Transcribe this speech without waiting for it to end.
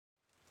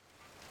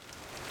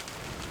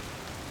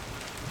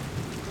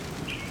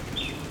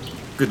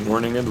Good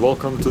morning and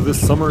welcome to this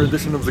summer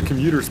edition of the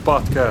Commuters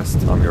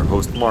podcast. I'm your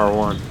host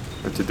Marwan,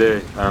 and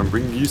today I am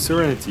bringing you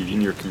serenity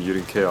in your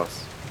commuting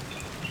chaos.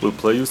 We'll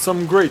play you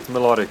some great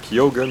melodic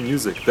yoga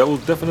music that will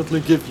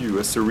definitely give you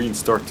a serene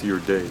start to your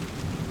day.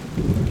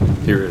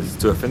 Here is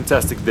to a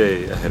fantastic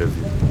day ahead of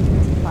you.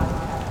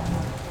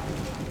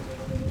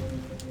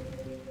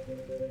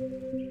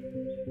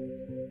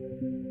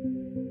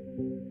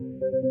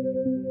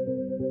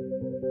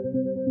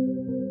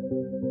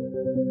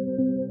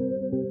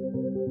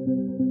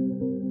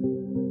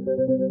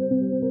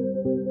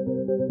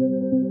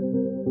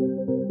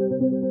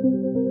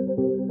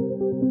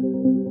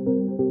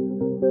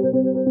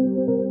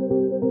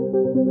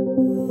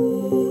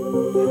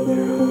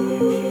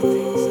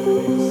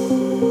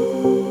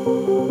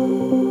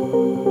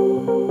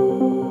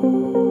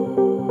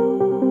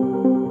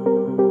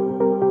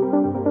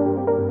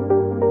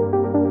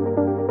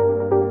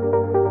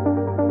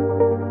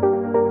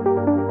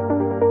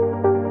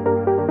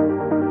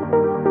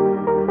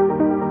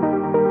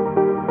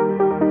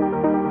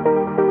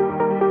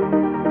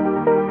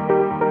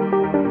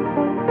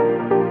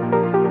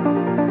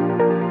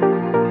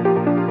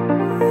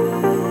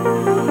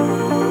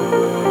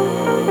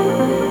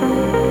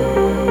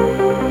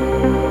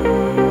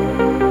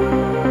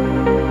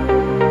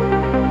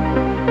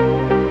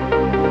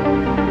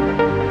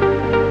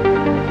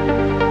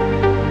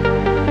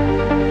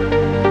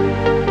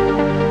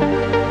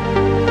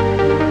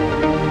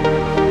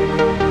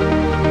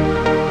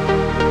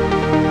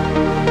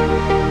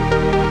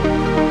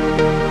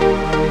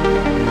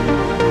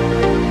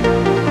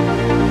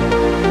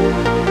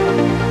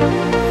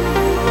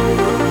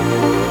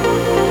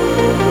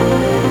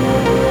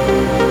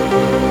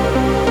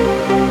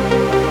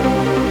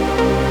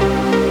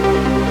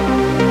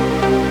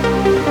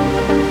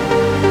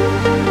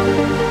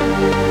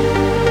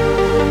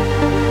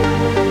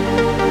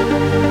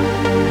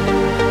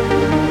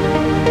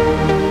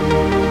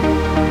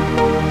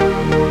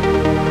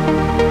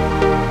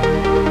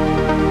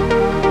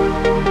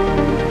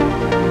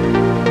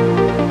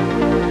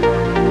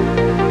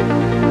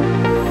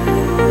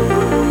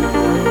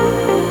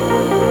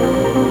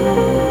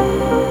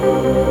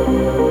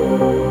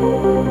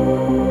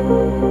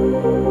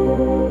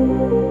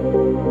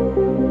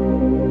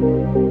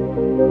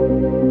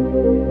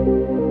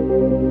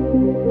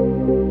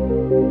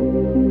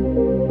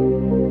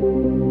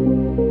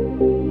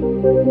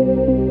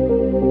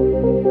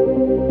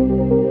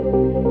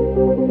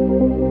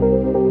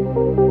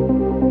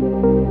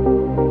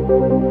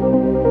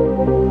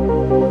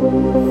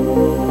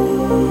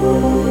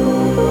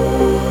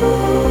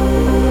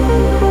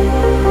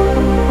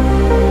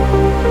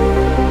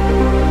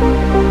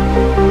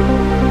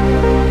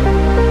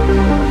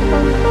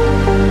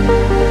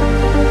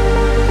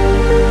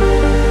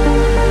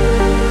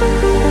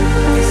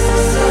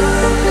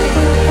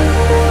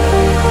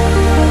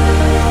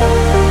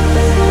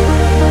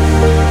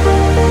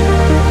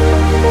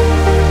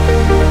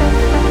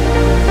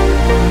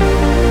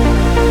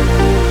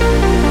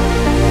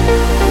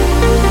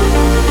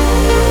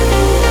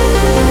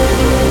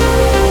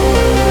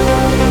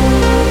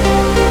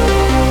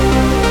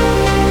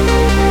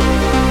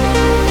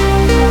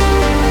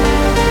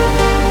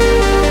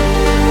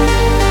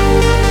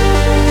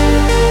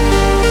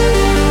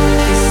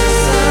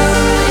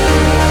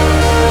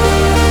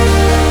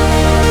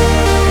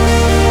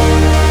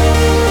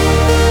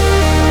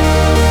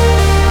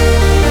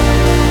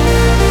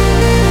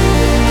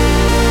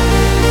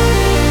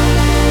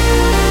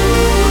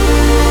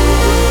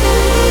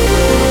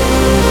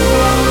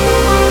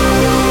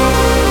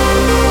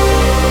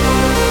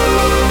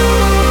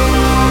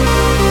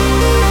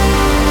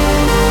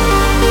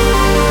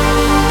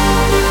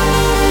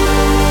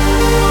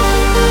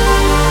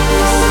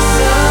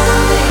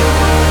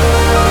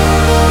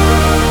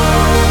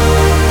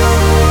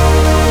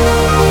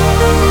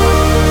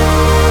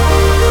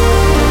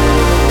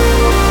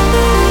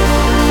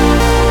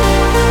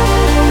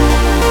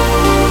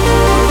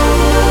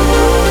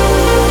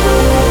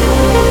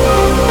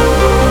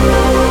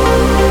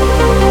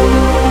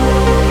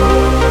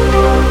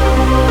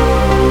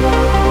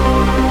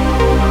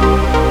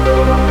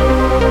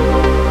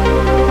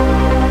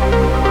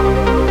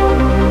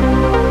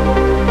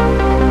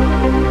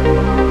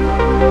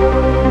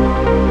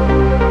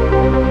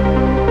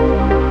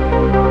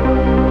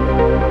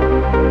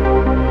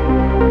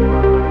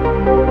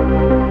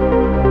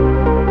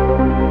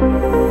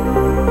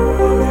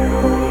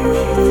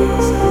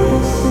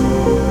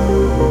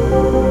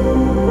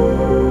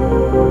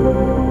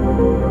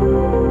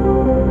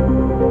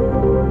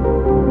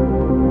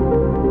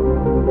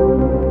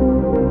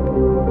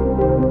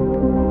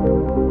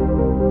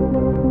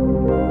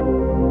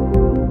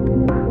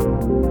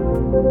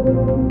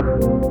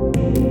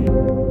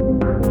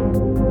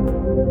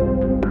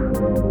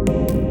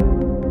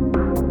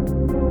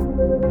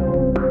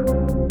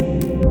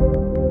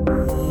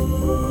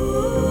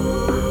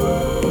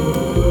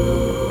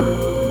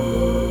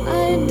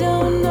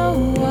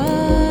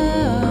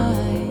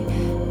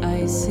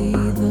 see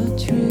the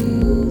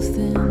truth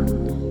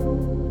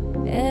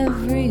in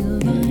every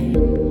line.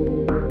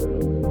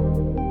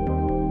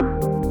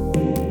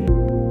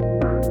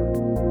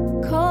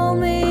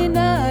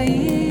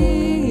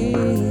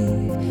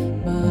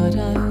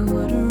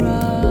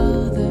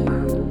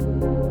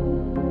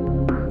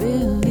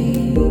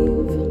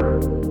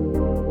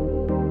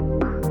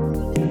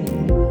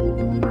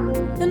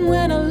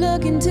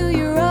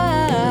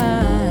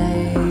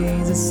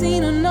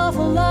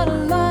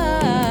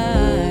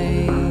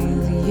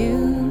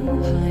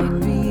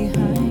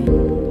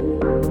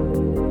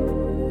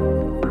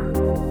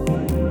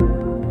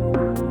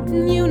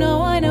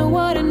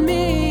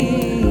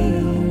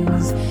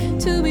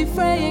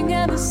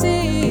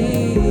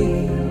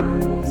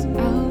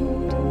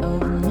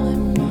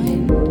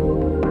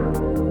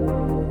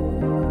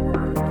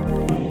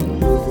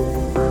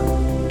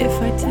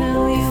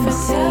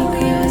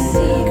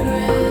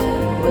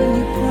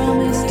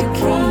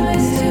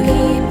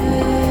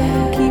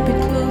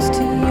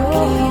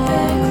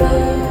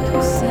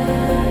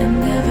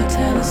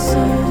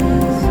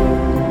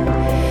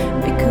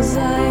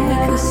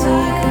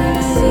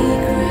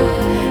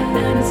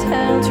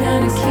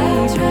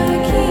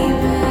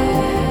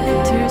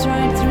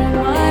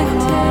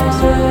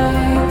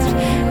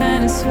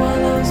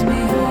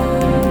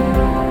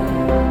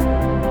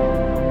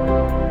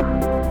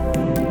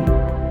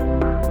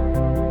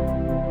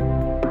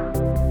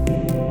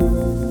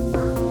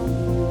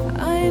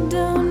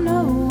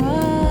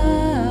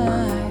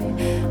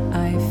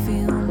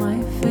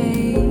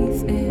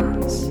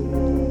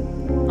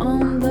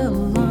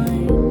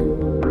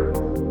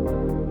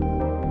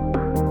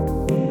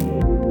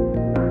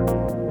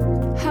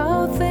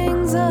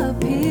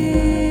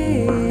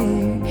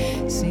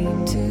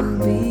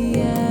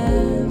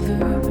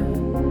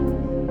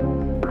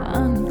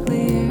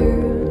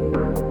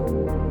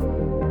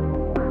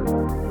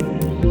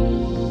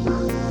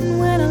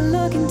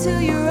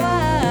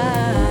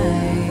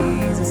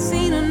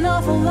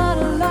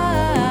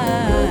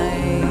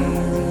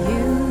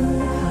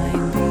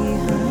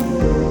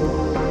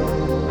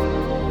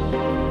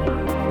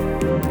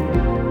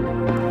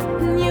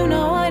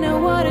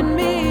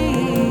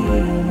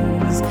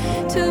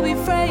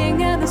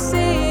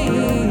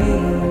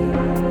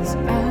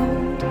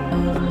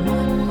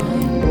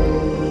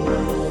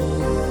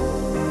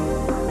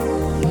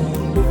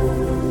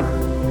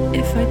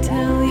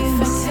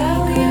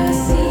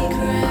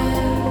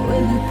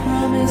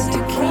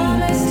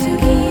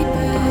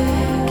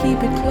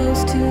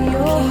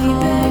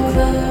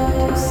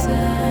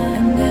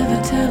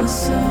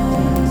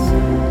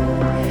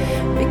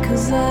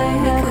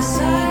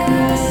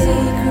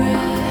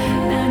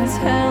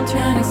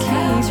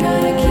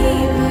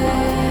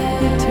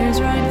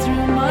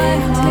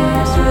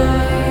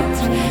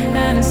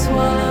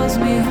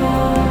 me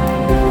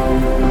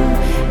home.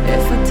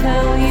 If I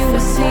tell you a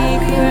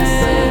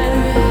secret,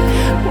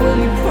 will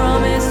you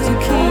promise to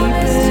keep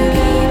it?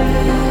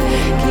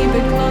 Keep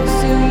it close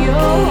to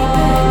your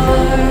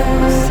heart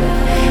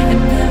and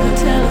never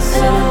tell a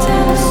soul.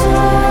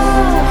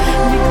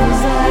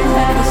 Because I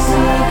have a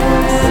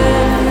secret,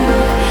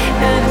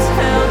 and it's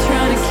hell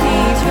trying to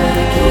keep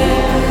it.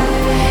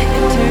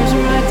 It tears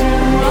right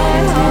through my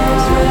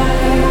heart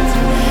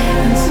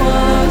and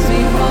swallows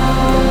me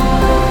whole.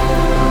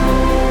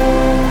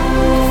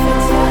 If I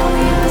tell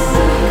you a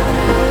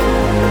secret,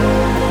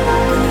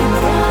 will you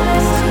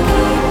promise to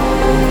keep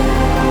it?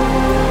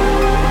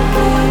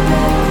 Keep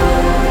it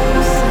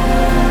close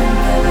and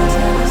never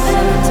tell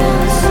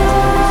a soul.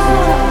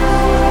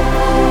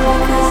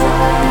 Because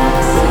I have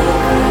a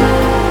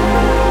secret, and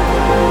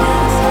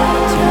it's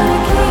hell trying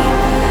to keep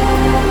it.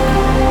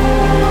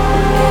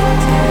 It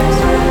tears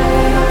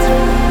right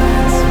through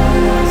and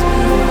swallows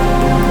me whole.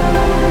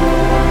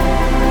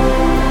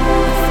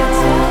 If I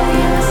tell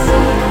you a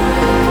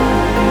secret,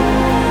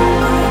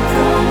 will you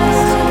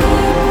promise to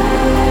keep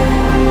it?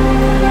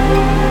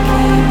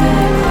 Keep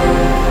it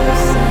close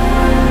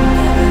and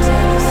never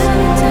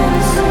tell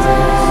a soul.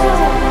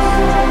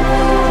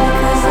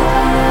 Because I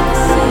have a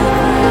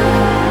secret,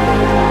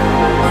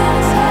 and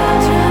it's hell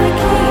trying to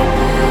keep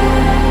it.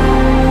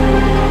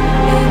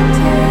 It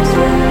tears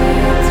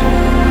right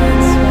through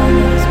and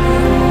swallows me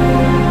whole.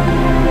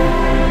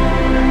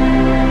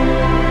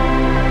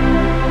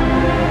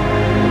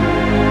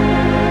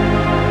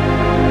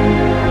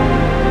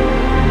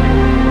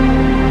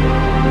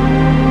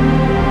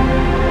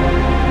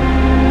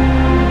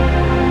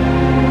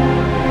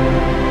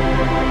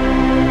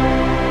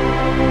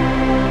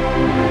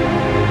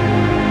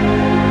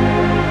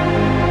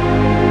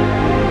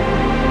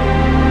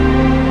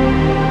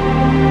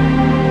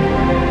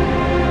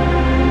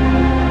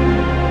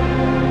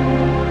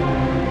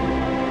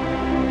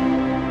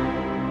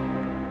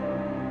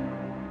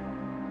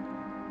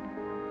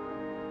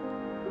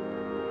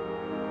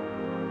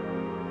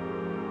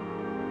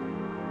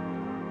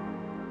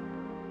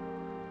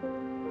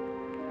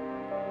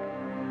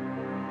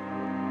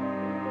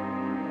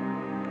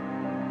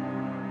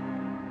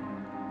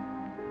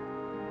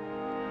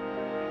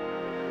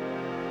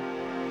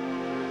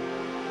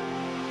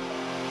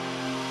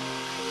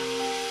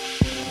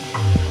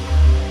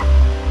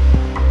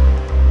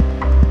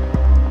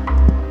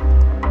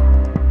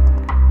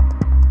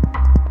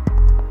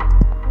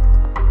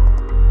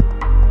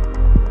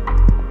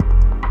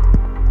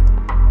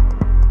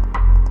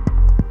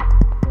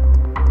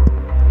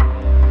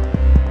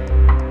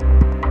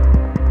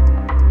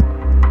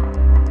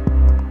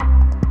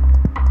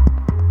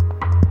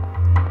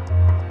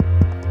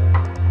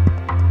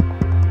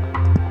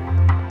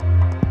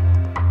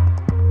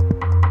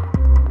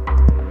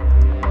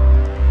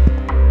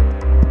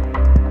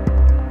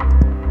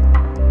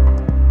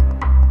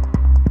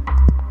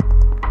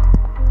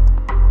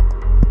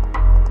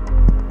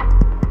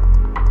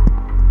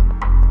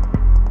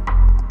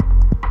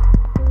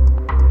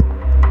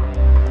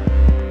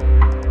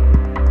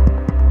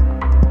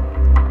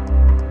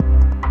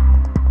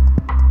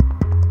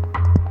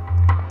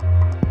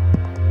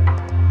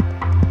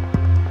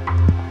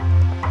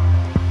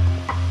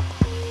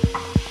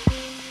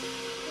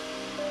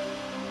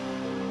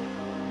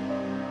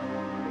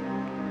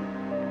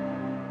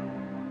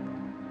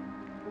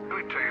 Let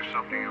me tell you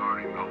something you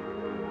already know.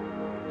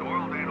 The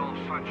world ain't all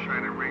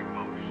sunshine and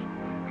rainbows.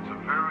 It's a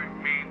very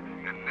mean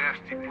and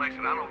nasty place,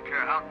 and I don't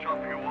care how tough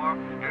you are,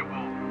 it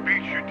will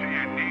beat you to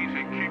your knees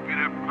and keep you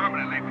there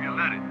permanently if you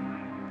let it.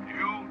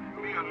 You,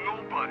 me, or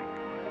nobody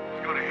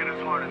is gonna hit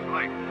as hard as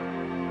life.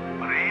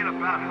 But it ain't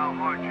about how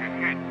hard you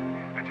hit.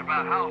 It's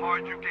about how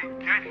hard you can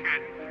get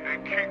hit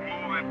and keep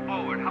moving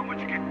forward. How much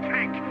you can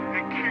take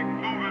and keep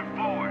moving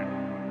forward.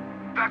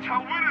 That's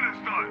how winning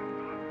is done.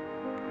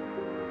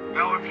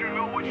 Now, if you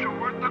know what you're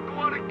worth, then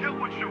go out and get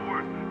what you're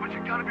worth. But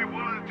you gotta be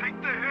willing to take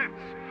the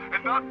hits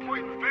and not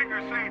pointing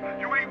fingers saying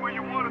you ain't where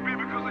you want to be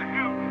because of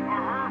him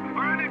or her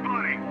or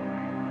anybody.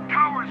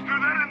 Cowards do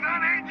that, and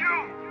that ain't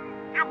you.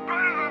 You're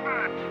better than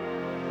that.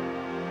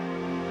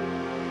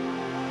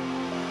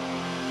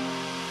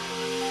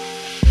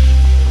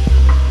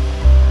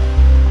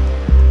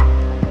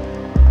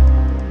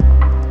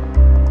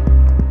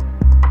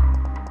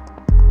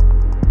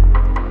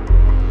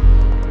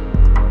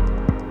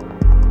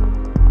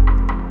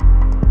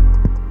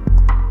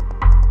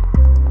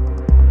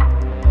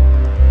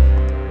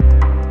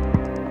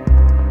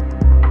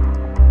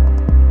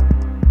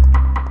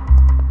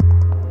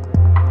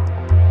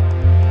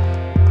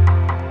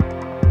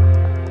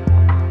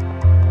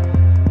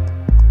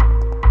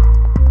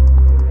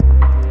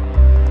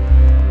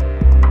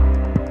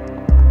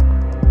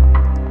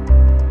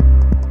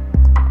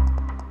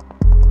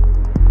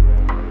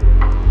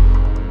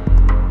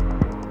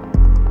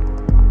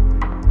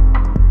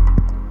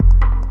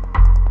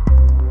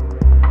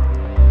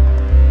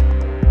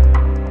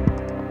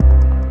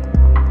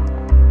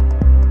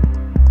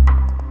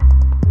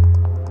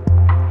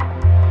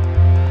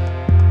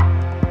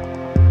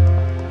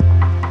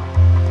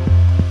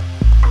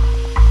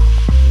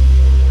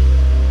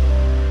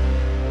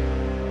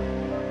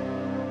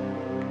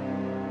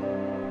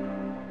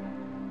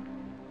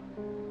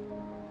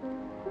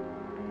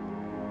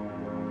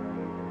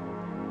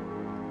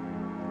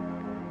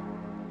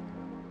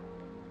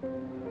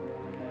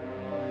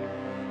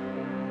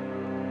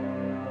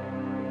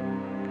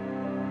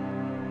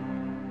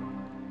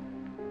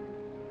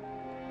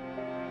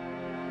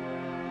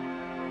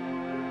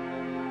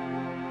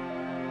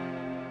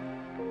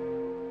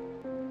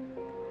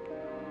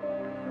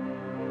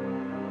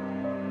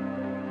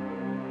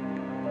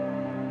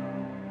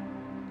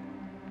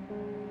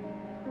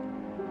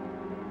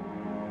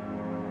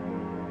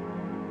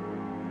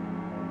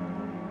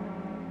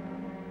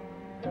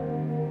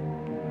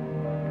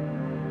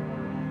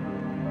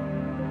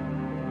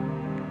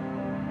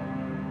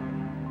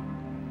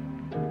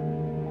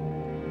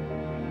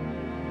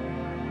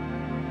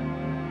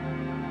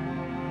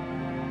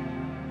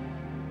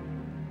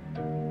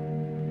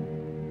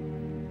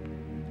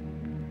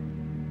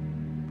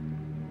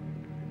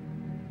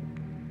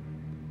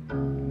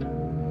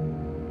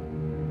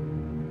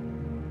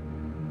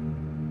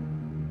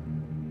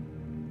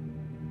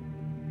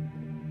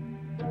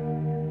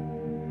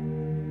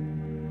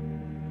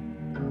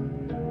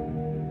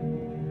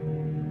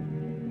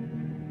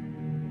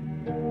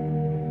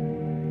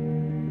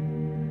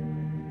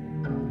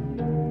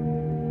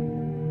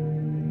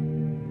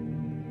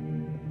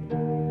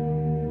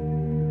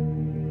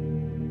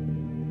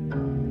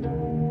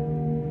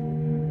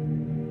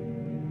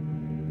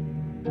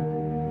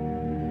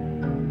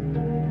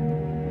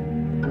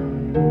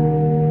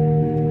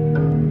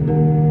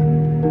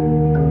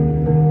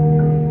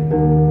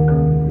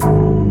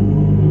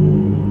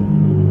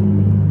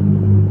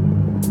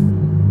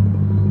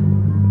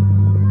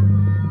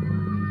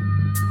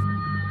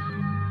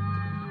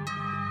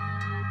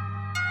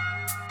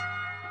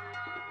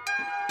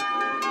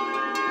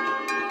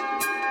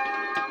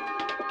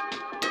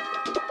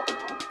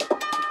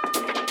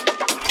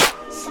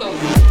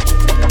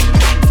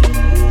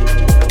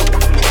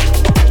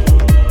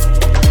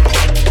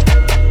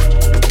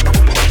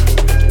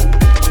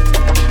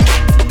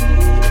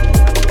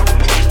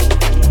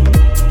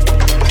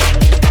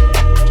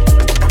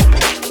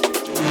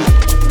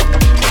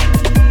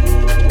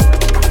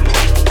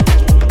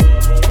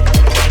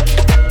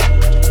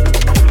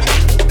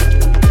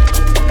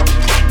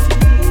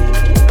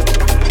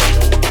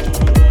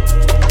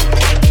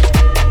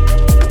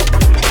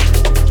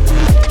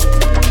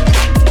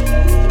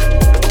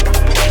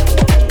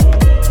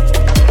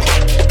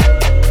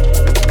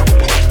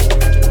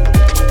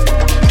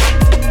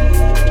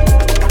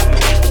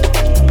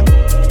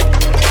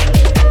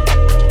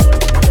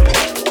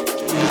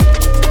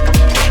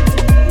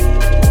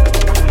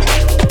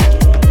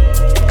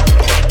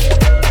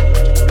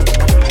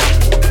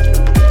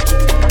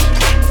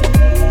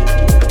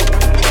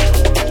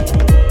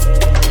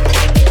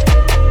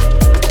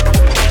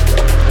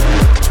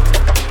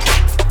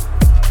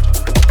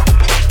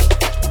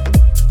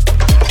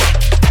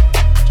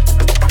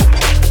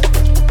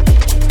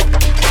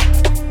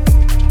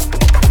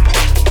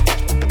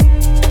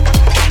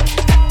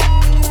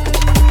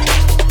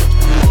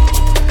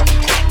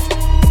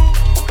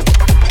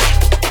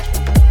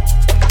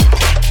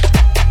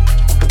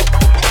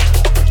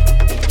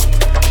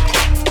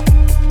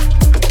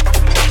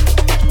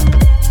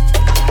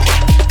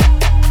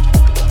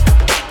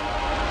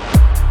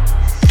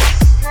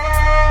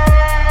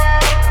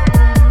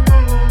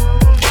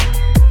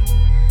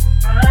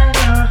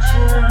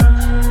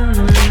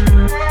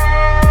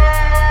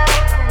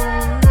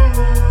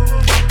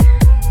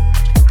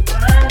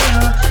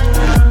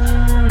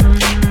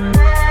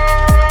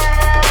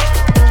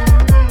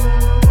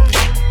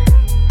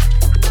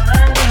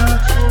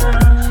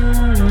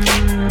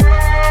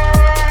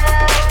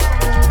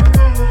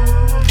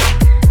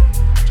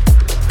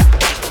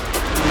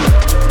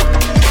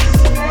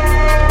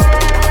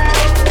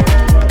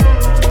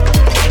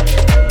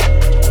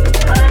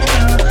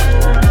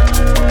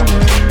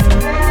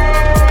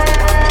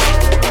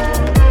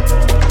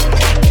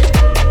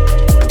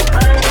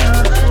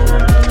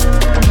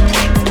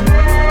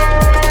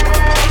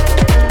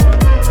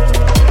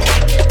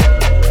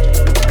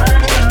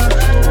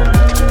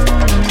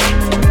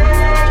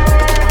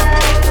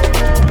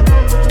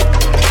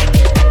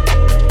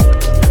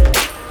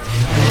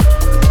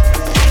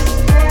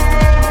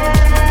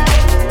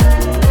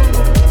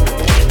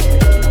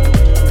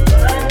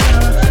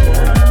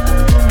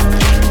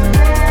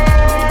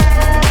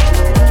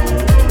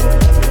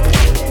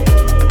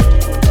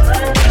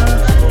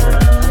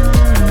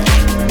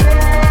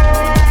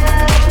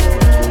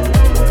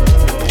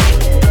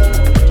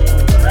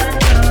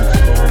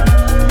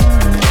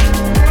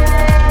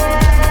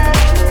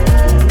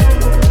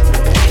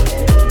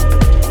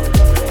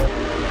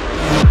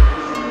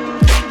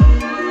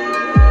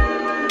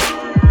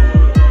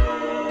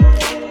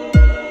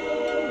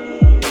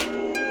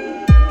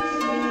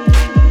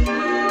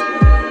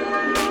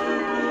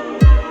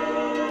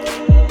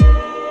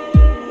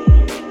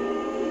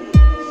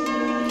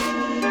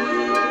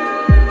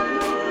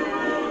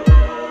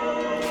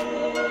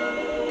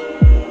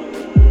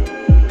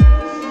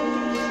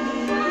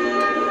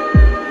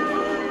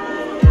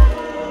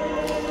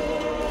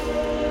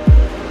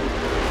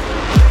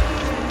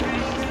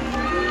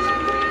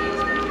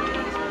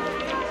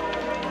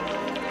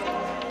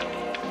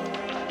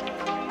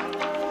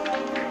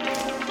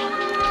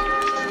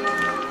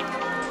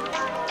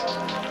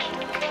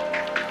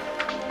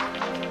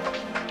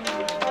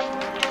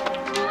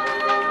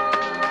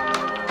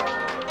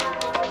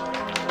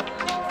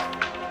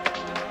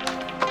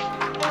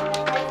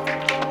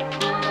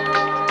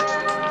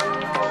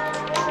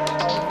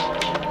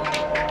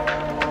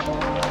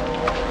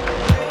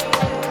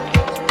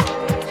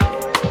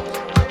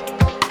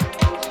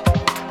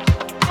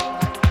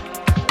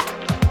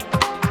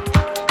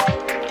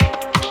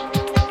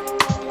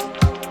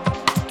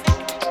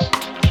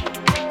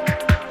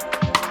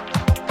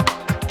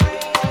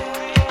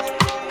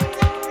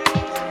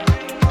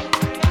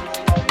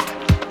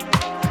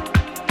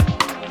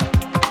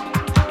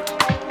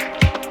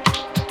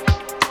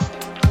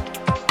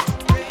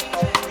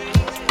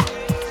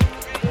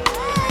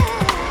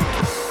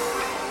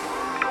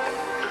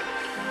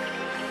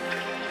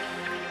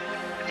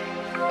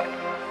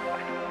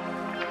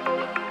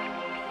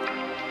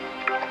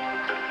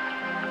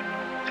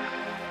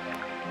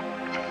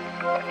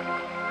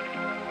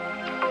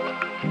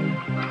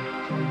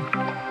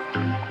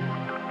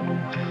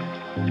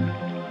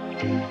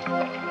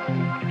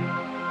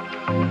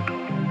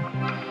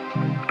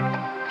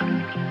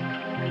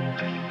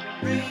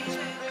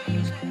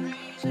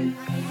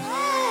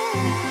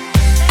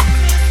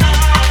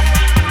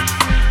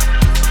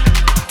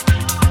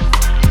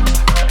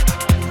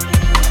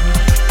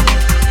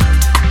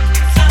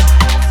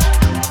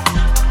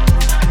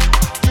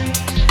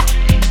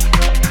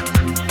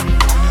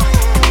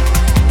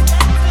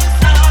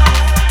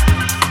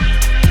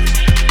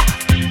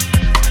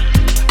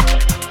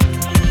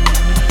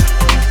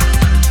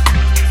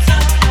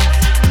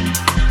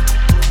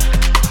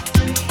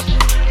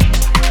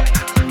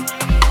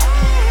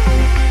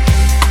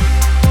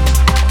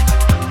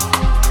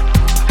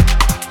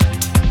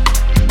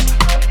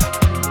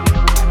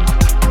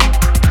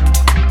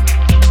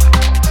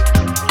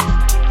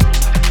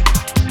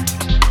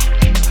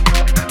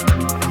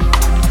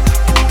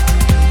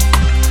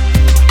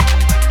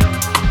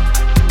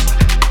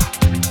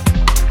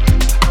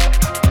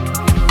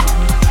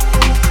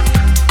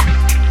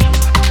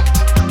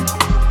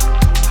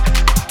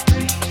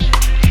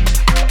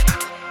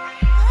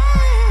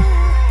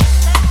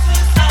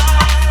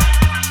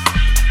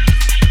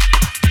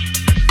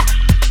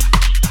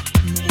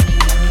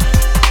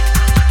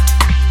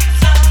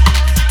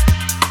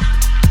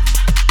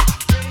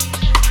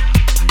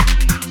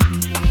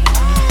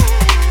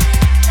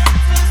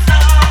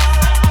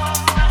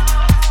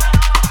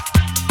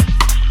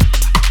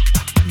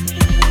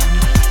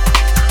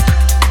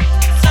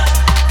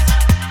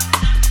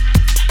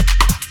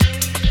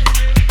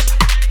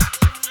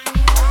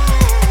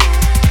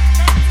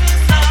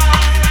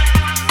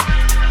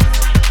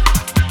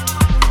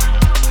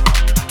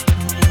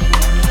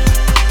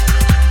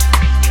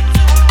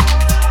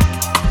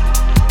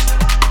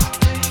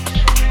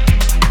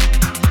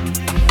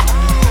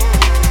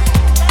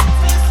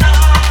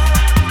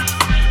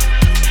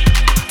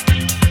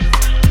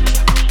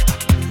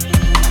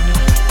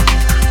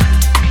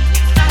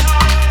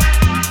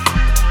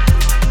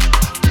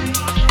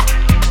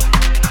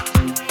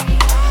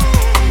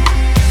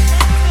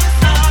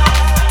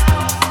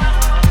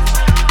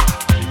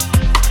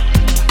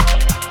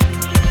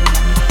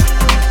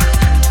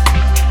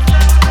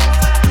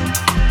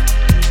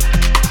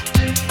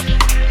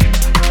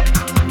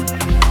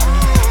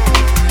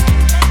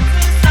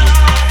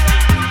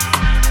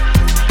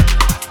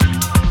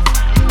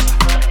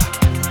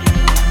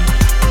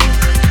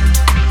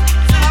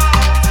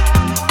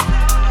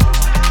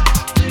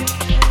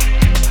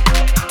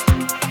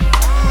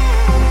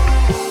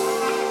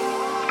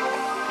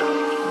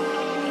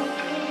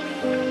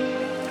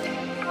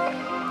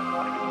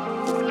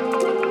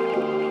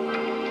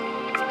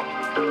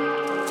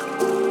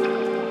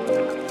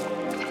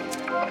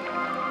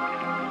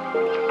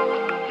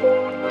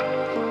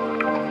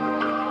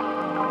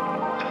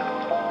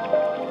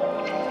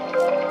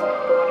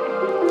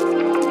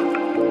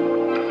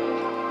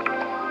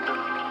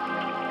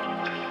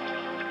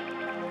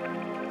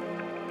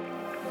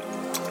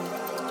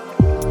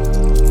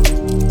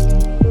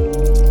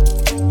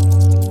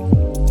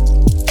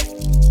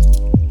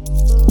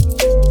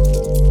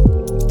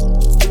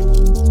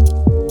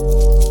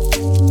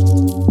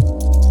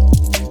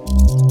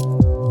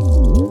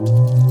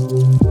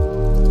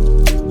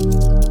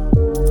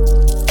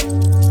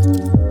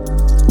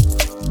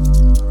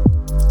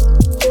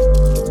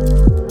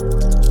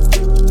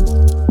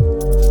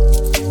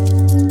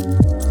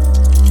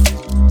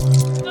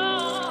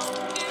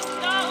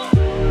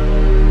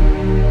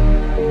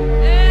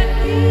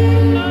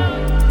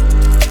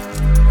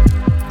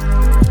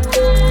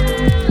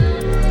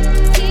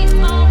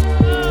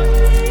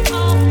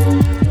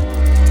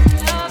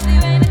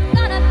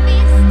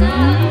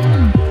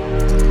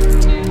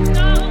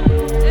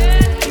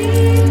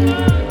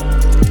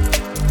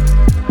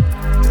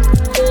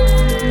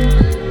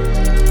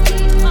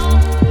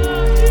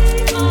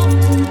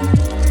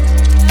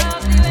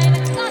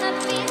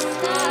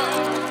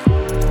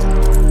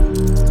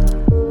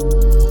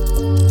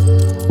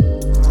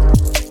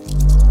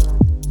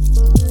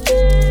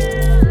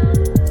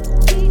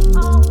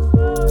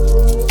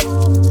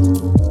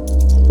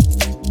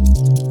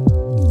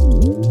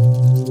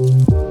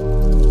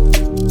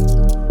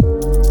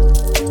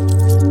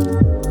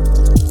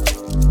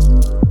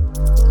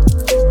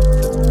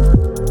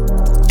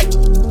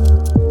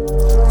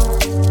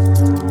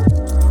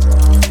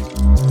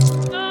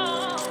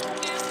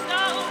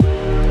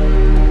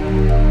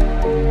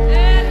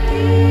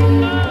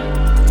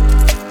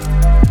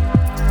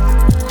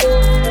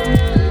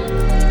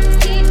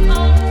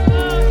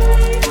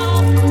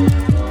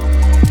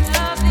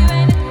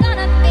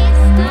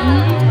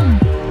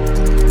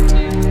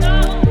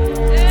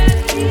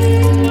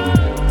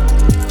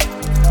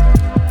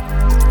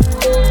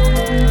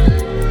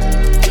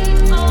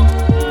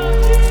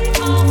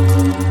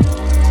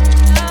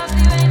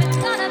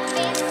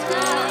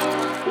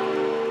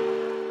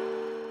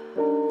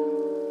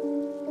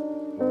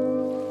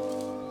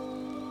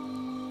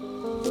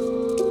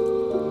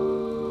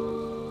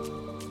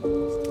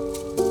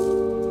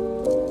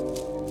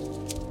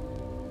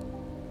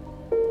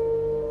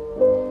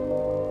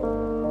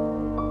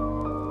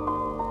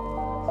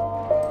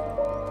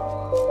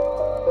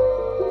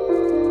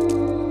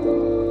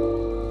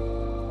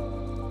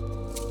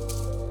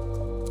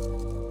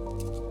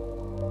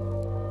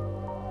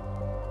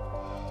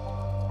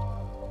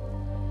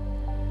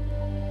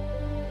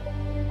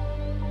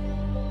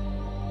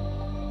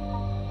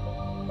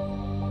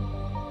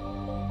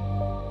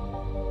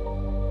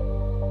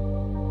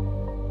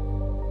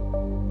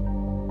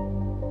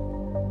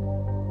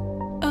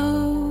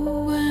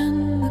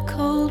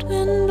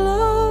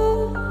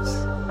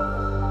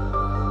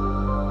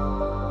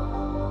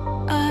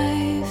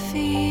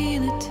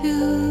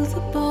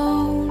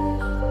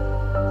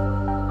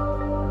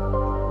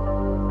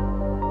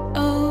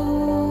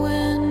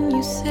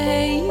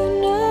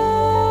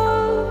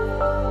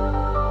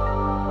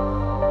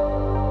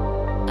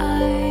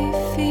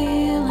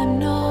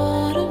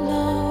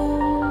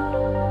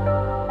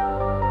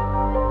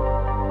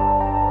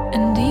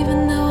 And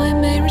even though I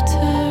may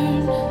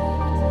return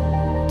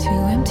to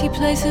empty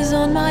places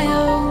on my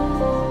own,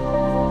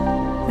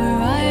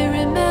 where I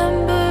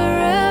remember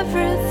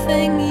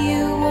everything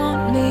you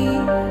want me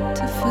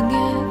to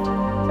forget,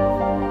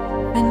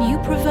 then you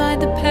provide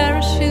the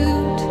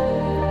parachute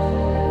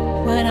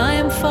when I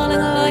am falling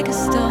like a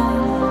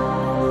stone.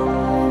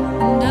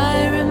 And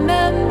I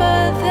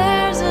remember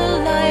there's a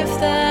life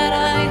that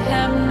I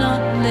have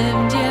not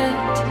lived yet.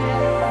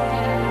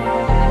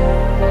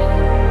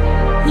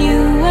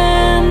 You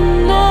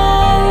and I,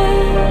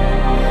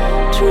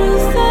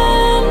 truth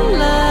and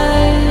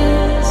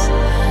lies.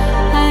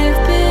 I've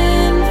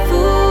been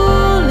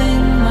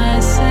fooling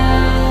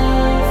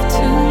myself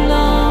too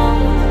long.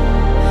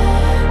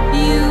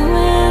 You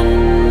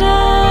and I,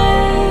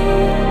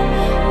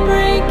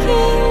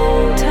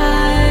 breaking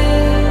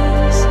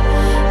ties.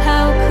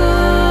 How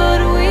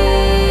could we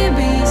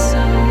be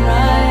so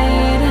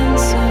right and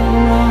so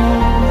wrong?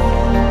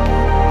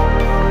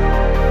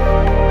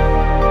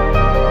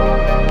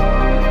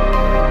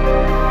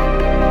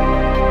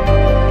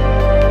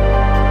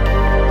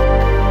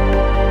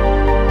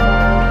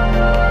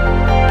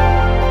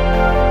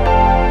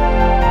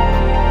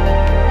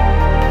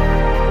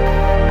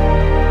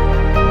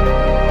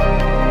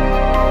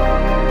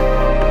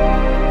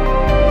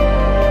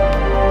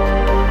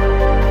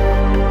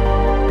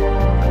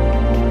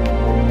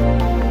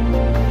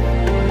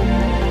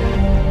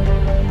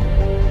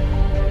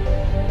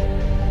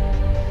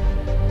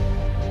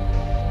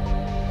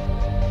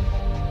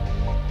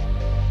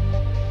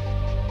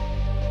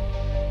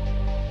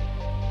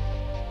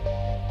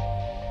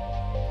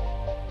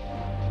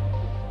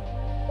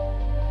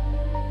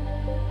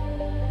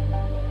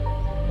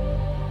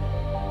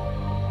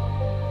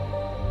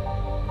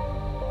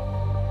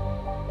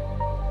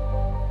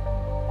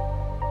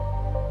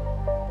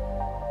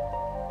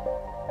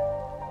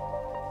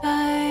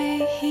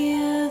 I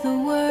hear the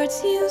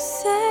words you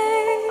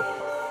say,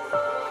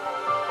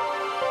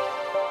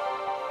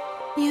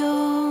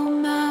 your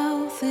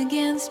mouth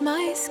against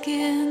my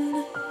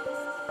skin.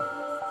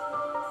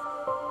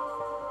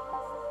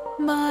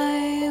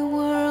 My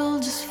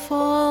world just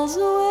falls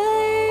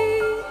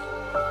away.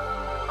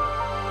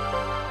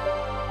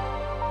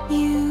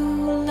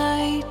 You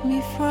light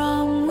me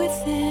from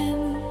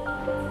within.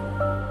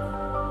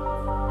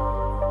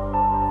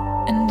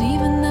 And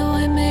even though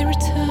I may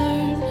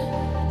return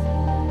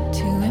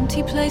to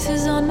empty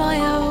places on my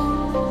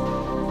own,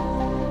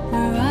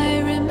 where I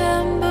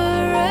remember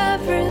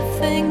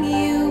everything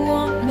you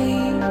want me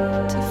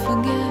to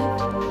forget,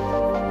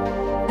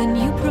 then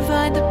you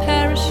provide the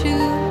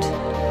parachute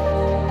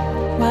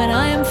when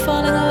I am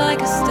falling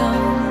like a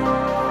stone.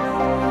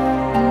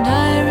 And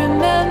I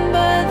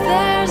remember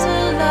there's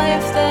a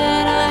life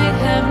that I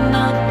have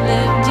not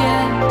lived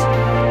yet.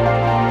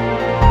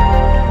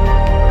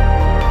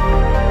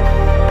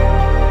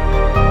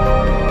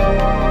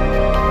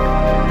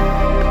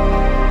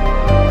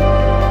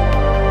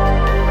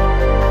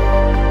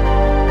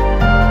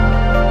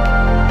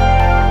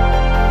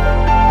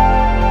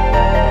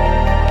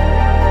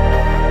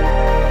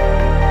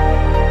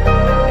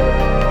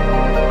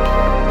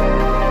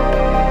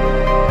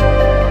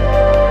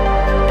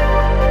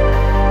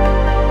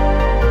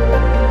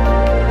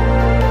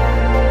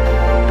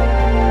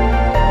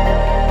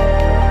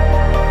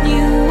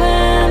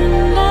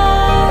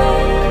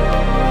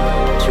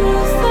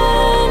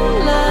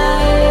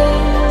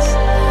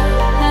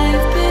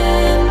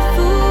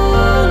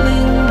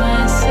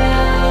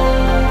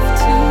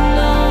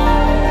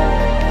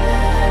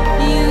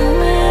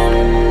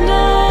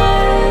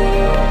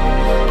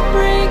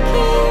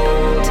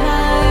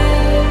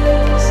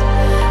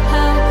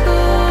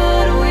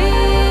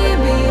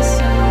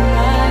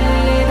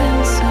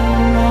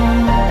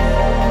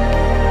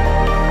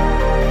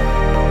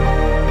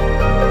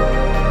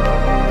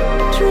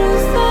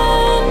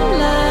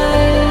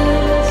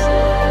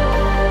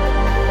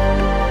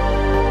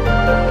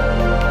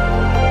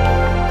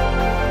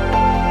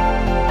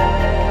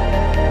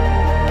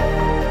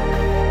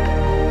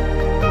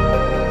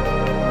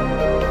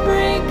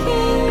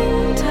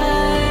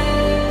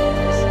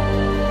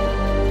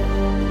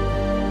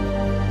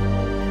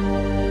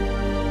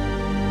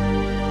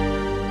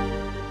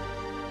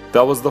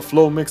 That was the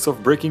flow mix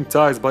of Breaking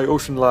Ties by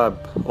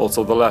Oceanlab,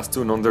 also the last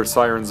tune on their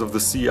Sirens of the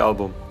Sea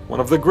album, one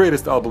of the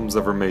greatest albums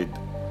ever made.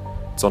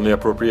 It's only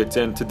appropriate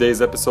to end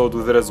today's episode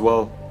with it as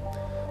well.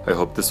 I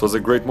hope this was a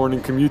great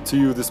morning commute to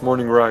you this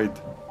morning ride.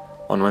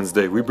 On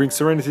Wednesday, we bring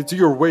serenity to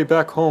your way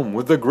back home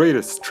with the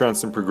greatest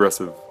trance and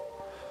progressive.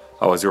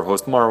 I was your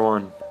host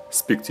Marwan.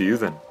 Speak to you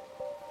then.